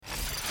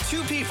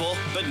two people,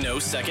 but no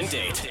second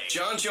date.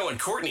 John, Joe, and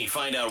Courtney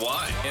find out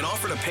why and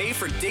offer to pay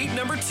for date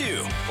number 2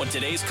 when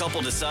today's couple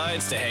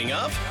decides to hang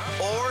up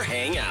or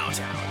hang out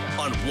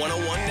on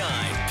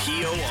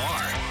 101.9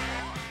 POR.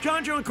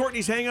 John, Joe, and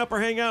Courtney's Hang Up or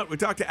Hang Out. We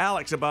talked to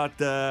Alex about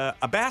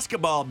a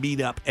basketball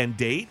meetup and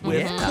date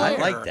with Claire.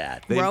 I like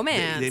that.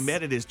 Romance. They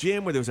met at his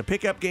gym where there was a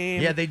pickup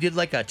game. Yeah, they did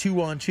like a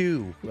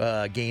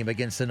 2-on-2 game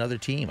against another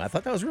team. I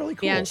thought that was really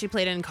cool. Yeah, and she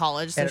played in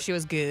college, so she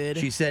was good.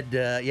 She said,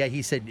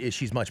 he said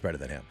she's much better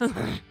than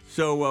him.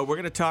 So we're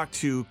going to talk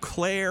to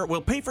Claire. We'll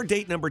pay for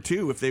date number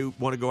 2 if they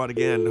want to go out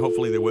again.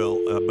 Hopefully they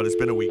will. But it's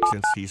been a week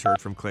since he's heard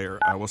from Claire.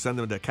 We'll send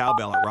them to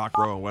Cowbell at Rock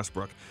Row in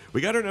Westbrook.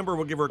 We got her number.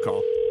 We'll give her a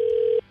call.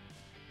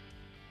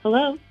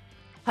 Hello?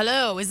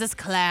 Hello, is this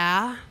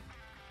Claire?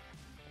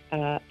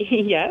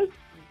 Yes.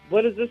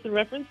 What is this in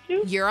reference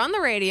to? You're on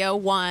the radio.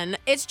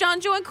 It's John,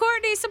 Joe, and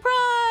Courtney.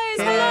 Surprise!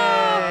 Hey.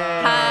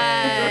 Hello.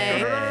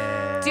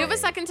 Hi. Do you have a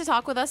second to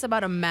talk with us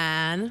about a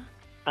man?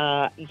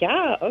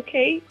 Yeah,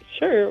 okay,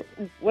 sure.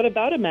 What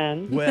about a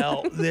man?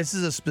 Well, this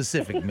is a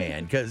specific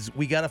man because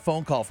we got a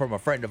phone call from a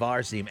friend of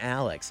ours named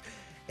Alex.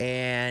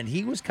 And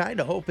he was kind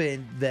of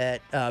hoping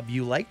that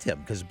you liked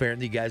him because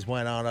apparently you guys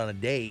went out on a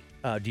date.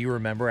 Do you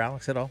remember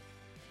Alex at all?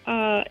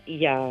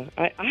 Yeah,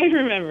 I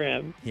remember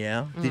him.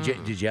 Yeah?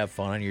 Did you have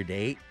fun on your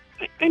date?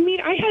 I mean,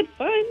 I had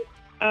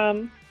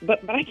fun,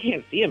 but I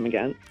can't see him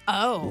again.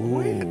 Oh.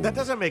 Wait, that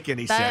doesn't make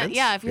any sense.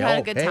 Yeah, if you had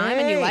a good time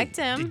and you liked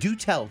him. Do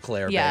tell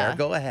Claire Yeah. Bear.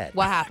 Go ahead.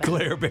 What happened?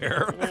 Claire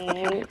Bear.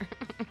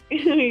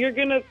 You're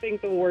going to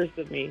think the worst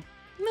of me.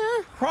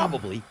 Nah,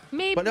 Probably.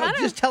 maybe. But no, I don't-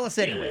 just tell us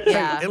anyway.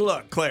 Yeah. And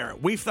look, Claire,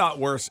 we've thought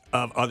worse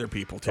of other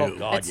people, too. Oh,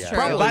 God, It's yeah.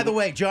 true. By the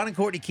way, John and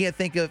Courtney can't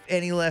think of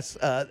any less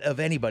of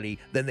anybody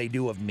than they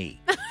do of me.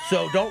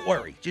 So don't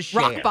worry. Just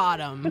share. Rock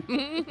bottom.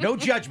 No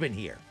judgment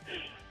here.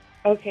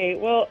 Okay,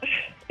 well,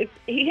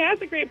 he has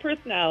a great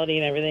personality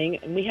and everything,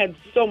 and we had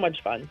so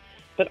much fun.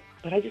 But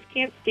I just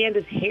can't stand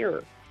his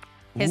hair.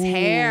 His Ooh,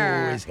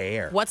 hair. his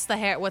hair. What's the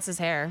hair? What's his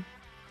hair?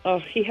 Oh,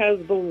 he has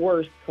the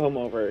worst comb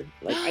over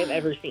I've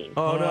ever seen.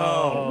 Oh,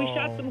 no. We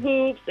shot some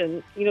hoops,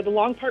 and the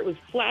long part was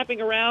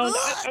flapping around.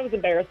 I was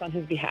embarrassed on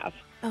his behalf.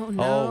 Oh,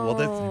 no.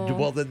 Oh,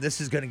 well, then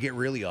this is going to get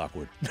really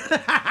awkward.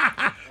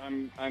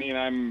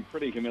 I'm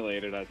pretty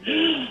humiliated, I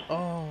think.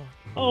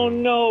 Oh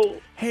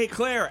no! Hey,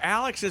 Claire,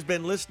 Alex has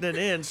been listening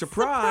in.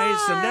 Surprise.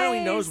 So now he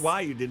knows why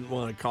you didn't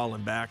want to call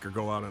him back or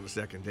go out on a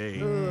second date.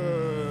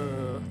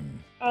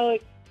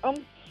 Alex,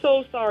 I'm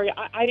so sorry.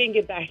 I didn't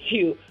get back to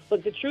you.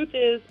 But the truth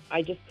is,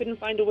 I just couldn't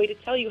find a way to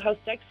tell you how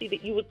sexy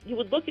that you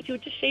would look if you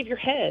would just shave your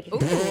head.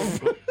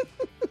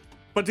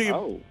 But do you...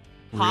 Oh,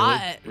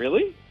 Hot.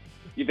 really?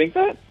 You think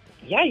that?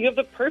 Yeah, you have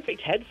the perfect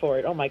head for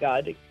it. Oh my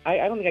God, I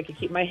don't think I could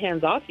keep my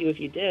hands off you if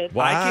you did.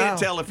 I can't Wow.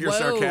 tell if you're Whoa.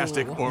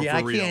 sarcastic or Yeah,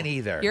 for real. I can't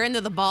either. You're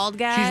into the bald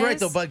guys? She's right,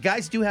 though, but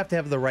guys do have to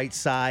have the right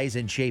size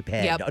and shape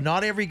head. Yep.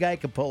 Not every guy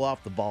can pull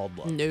off the bald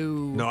look. No.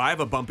 No, I have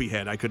a bumpy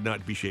head. I could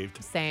not be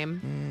shaved.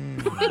 Same.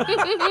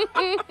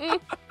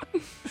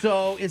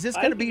 So is this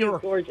I going to think be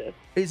he's gorgeous.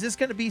 is this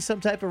going to be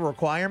some type of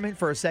requirement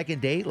for a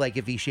second date? Like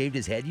if he shaved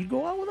his head, you'd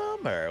go out with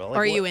him, or like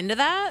Are you what? into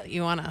that?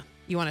 You wanna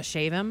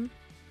shave him?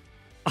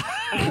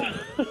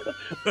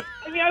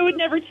 I mean, I would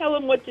never tell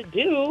him what to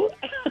do.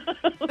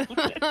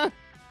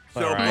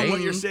 So All right.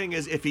 what you're saying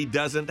is if he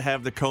doesn't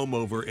have the comb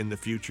over in the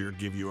future,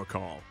 give you a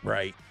call.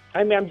 Right?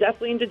 I mean, I'm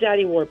definitely into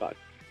Daddy Warbucks.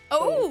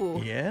 Oh.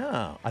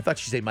 Yeah, I thought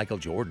she'd say Michael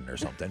Jordan or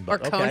something. Or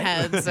But cone okay.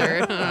 heads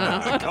or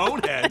Cone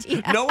heads?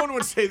 No one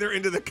would say they're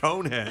into the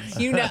cone heads.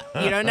 you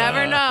don't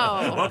never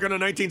know. Welcome to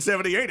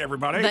 1978,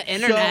 everybody. The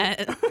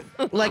internet.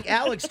 Like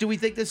Alex, do we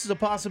think this is a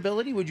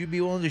possibility? Would you be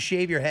willing to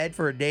shave your head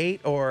for a date,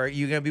 or are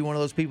you going to be one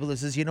of those people that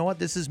says, you know what,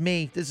 this is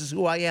me, this is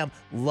who I am,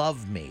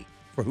 love me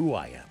for who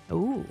I am?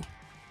 Ooh.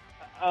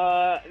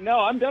 No,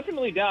 I'm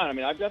definitely down. I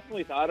mean, I've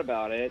definitely thought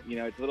about it.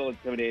 It's a little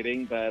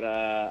intimidating, but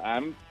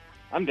I'm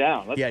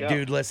down. Let's Yeah, go.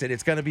 dude, listen,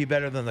 it's going to be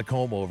better than the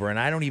comb over, and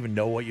I don't even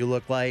know what you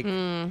look like,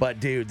 but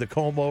dude, the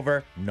comb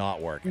over,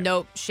 not working.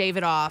 Nope. Shave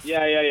it off.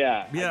 Yeah.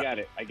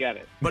 Yeah. I get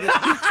it. But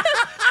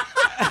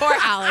Poor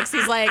Alex.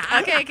 He's like,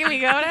 okay, can we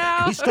go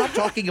now? Please stop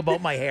talking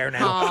about my hair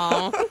now,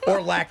 Aw.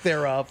 or lack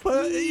thereof.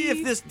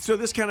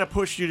 this kind of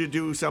pushed you to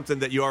do something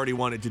that you already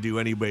wanted to do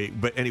anyway,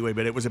 but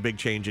it was a big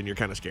change and you're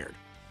kind of scared.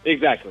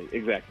 Exactly.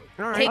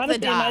 All right. Take the Honestly,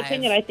 in my dive.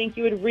 opinion, I think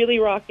you would really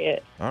rock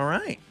it. All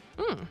right.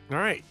 All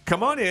right.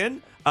 Come on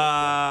in.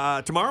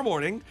 Tomorrow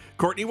morning,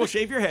 Courtney will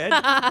shave your head.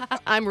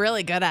 I'm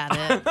really good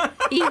at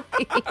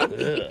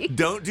it.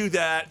 Don't do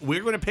that.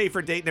 We're going to pay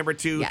for date number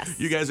 2. Yes.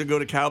 You guys will go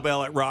to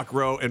Cowbell at Rock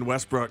Row in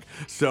Westbrook.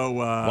 So,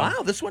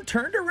 Wow, this one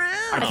turned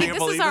around. I I can't think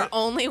this is believe our it.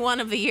 only one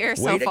of the year Way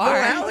so to far.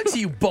 go, Alex,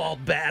 you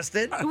bald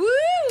bastard. Woo!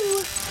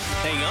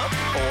 Hang up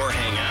or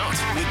hang out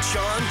with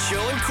John,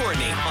 Joe, and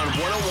Courtney on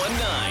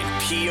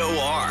 101.9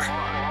 POR.